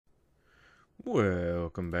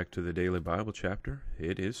Welcome back to the Daily Bible Chapter.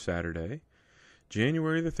 It is Saturday,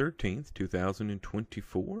 January the 13th,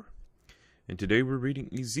 2024, and today we're reading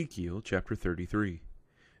Ezekiel chapter 33.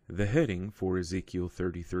 The heading for Ezekiel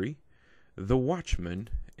 33, The Watchman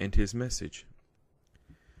and His Message.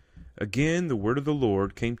 Again the word of the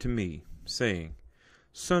Lord came to me, saying,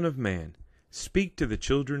 Son of man, speak to the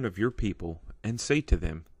children of your people, and say to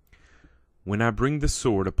them, When I bring the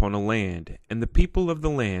sword upon a land, and the people of the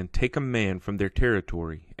land take a man from their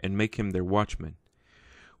territory, and make him their watchman,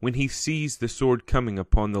 when he sees the sword coming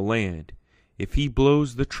upon the land, if he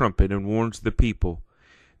blows the trumpet and warns the people,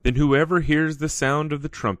 then whoever hears the sound of the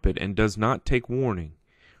trumpet and does not take warning,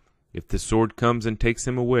 if the sword comes and takes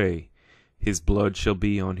him away, his blood shall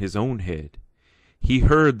be on his own head. He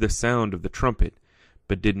heard the sound of the trumpet,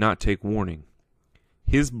 but did not take warning.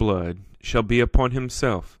 His blood shall be upon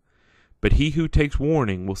himself, but he who takes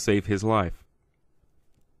warning will save his life.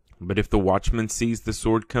 But if the watchman sees the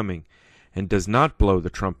sword coming, and does not blow the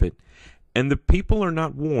trumpet, and the people are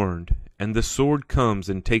not warned, and the sword comes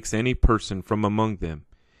and takes any person from among them,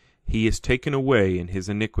 he is taken away in his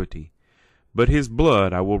iniquity, but his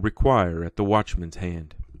blood I will require at the watchman's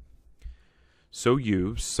hand. So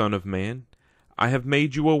you, son of man, I have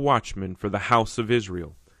made you a watchman for the house of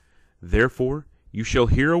Israel. Therefore you shall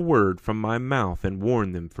hear a word from my mouth and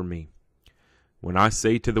warn them for me. When I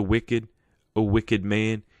say to the wicked, O wicked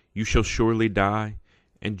man, you shall surely die,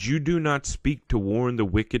 and you do not speak to warn the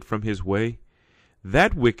wicked from his way,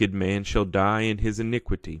 that wicked man shall die in his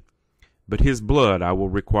iniquity, but his blood I will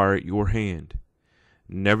require at your hand.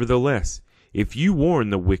 Nevertheless, if you warn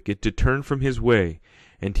the wicked to turn from his way,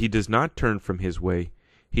 and he does not turn from his way,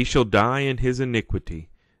 he shall die in his iniquity,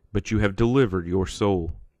 but you have delivered your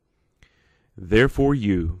soul. Therefore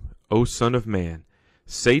you, O son of man,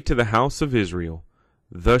 say to the house of Israel,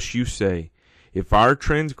 Thus you say, If our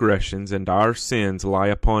transgressions and our sins lie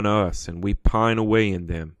upon us, and we pine away in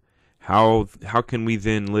them, how can we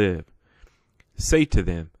then live? Say to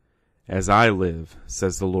them, As I live,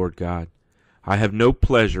 says the Lord God, I have no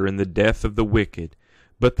pleasure in the death of the wicked,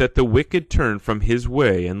 but that the wicked turn from his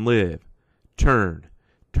way and live. Turn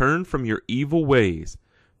from your evil ways,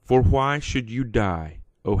 for why should you die,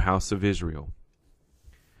 O house of Israel?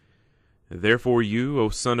 Therefore you, O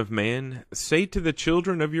son of man, say to the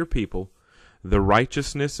children of your people, The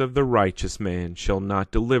righteousness of the righteous man shall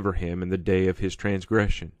not deliver him in the day of his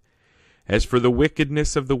transgression. As for the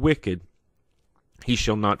wickedness of the wicked, he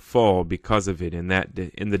shall not fall because of it in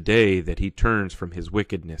the day that he turns from his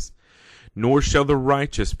wickedness. Nor shall the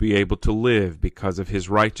righteous be able to live because of his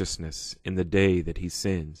righteousness in the day that he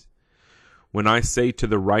sins. When I say to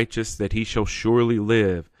the righteous that he shall surely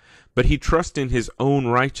live, but he trusts in his own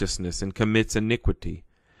righteousness and commits iniquity,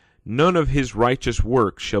 none of his righteous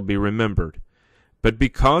works shall be remembered, but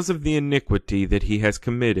because of the iniquity that he has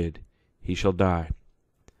committed, he shall die.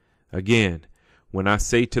 Again, when I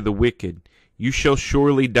say to the wicked, You shall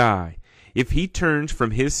surely die, if he turns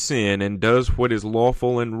from his sin and does what is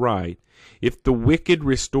lawful and right, if the wicked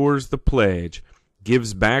restores the pledge,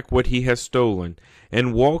 gives back what he has stolen,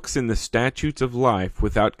 and walks in the statutes of life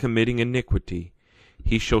without committing iniquity,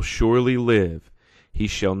 he shall surely live, he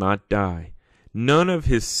shall not die. None of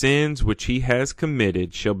his sins which he has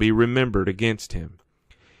committed shall be remembered against him.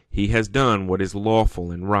 He has done what is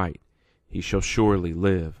lawful and right, he shall surely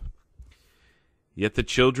live. Yet the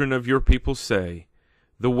children of your people say,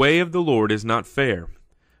 The way of the Lord is not fair,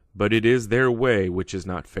 but it is their way which is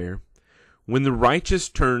not fair. When the righteous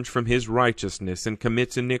turns from his righteousness and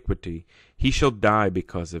commits iniquity, he shall die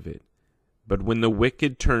because of it. But when the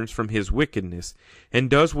wicked turns from his wickedness and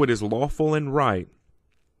does what is lawful and right,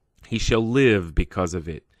 he shall live because of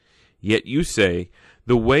it. Yet you say,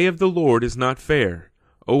 The way of the Lord is not fair.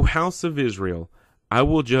 O house of Israel, I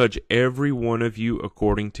will judge every one of you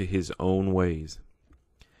according to his own ways.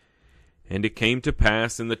 And it came to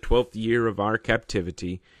pass in the 12th year of our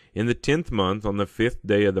captivity, in the 10th month, on the 5th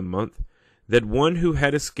day of the month, that one who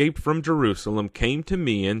had escaped from Jerusalem came to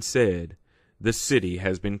me and said, The city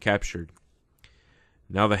has been captured.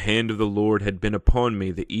 Now the hand of the Lord had been upon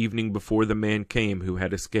me the evening before the man came who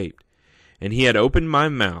had escaped, and he had opened my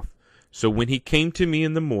mouth. So when he came to me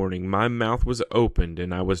in the morning, my mouth was opened,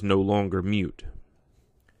 and I was no longer mute.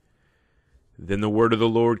 Then the word of the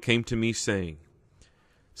Lord came to me, saying,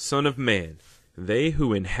 Son of man, they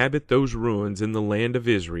who inhabit those ruins in the land of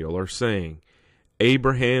Israel are saying,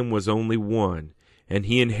 Abraham was only one, and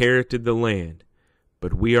he inherited the land,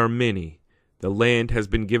 but we are many. The land has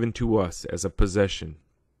been given to us as a possession.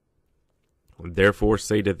 Therefore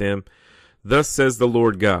say to them, Thus says the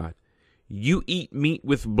Lord God, You eat meat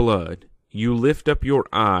with blood, you lift up your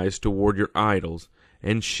eyes toward your idols,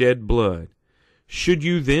 and shed blood. Should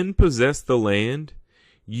you then possess the land?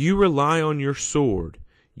 You rely on your sword,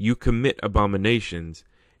 you commit abominations,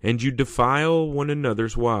 and you defile one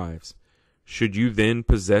another's wives. Should you then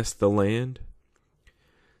possess the land?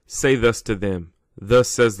 Say thus to them, Thus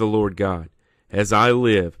says the Lord God, As I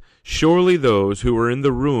live, surely those who are in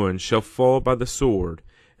the ruin shall fall by the sword,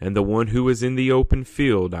 and the one who is in the open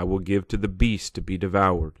field I will give to the beast to be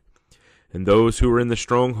devoured. And those who are in the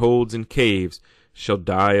strongholds and caves shall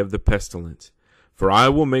die of the pestilence. For I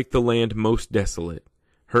will make the land most desolate.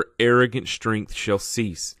 Her arrogant strength shall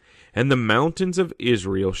cease, and the mountains of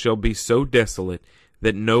Israel shall be so desolate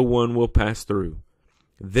that no one will pass through.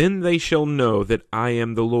 Then they shall know that I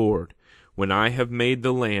am the Lord, when I have made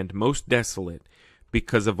the land most desolate,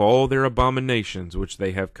 because of all their abominations which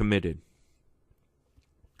they have committed.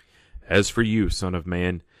 As for you, son of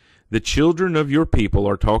man, the children of your people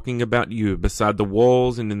are talking about you beside the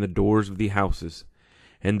walls and in the doors of the houses,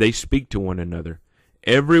 and they speak to one another,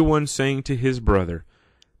 everyone saying to his brother,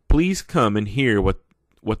 Please come and hear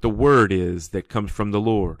what the word is that comes from the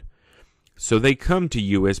Lord. So they come to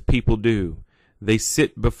you as people do. They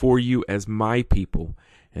sit before you as my people,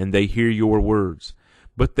 and they hear your words,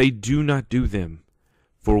 but they do not do them.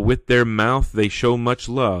 For with their mouth they show much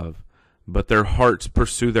love, but their hearts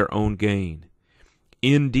pursue their own gain.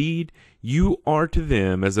 Indeed, you are to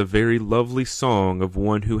them as a very lovely song of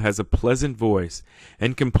one who has a pleasant voice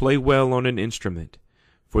and can play well on an instrument.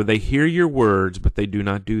 For they hear your words, but they do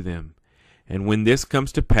not do them. And when this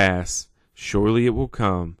comes to pass, surely it will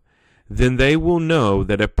come, then they will know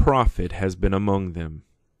that a prophet has been among them.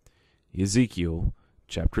 Ezekiel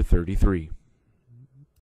chapter 33.